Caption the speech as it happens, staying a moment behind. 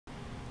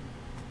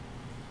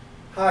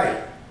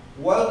Hi,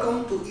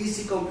 welcome to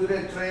Easy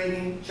Computer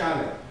Training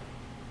channel.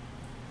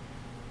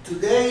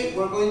 Today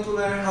we're going to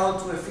learn how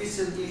to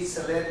efficiently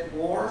select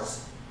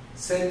words,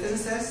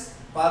 sentences,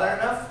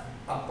 paragraph,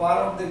 a part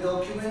of the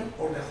document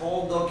or the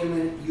whole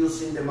document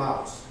using the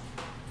mouse.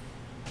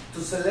 To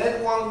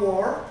select one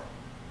word,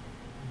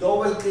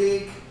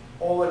 double-click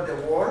over the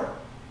word.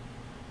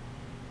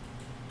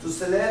 To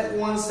select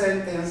one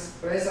sentence,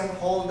 press and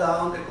hold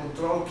down the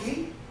Control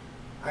key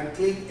and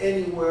click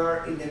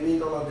anywhere in the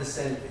middle of the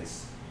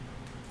sentence.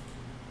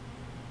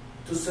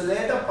 To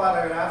select a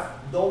paragraph,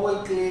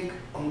 double-click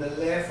on the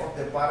left of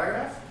the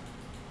paragraph.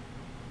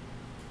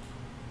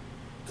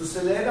 To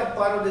select a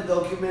part of the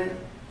document,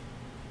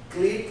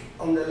 click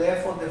on the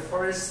left of the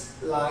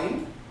first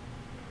line,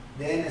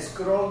 then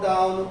scroll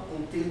down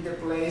until the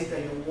place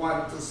that you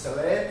want to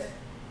select.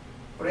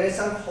 Press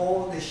and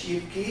hold the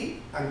Shift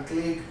key and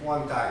click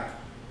one time.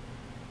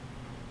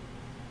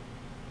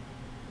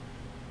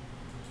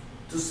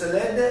 To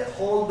select the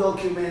whole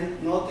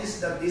document,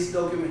 notice that this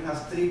document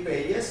has 3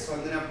 pages, so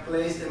I'm going to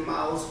place the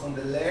mouse on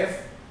the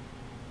left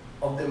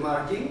of the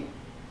margin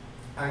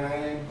and I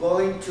am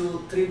going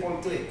to triple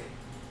click.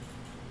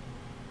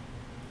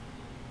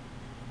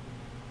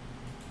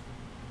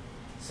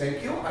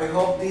 Thank you. I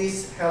hope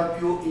this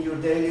helped you in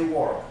your daily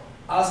work.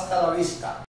 Hasta la vista.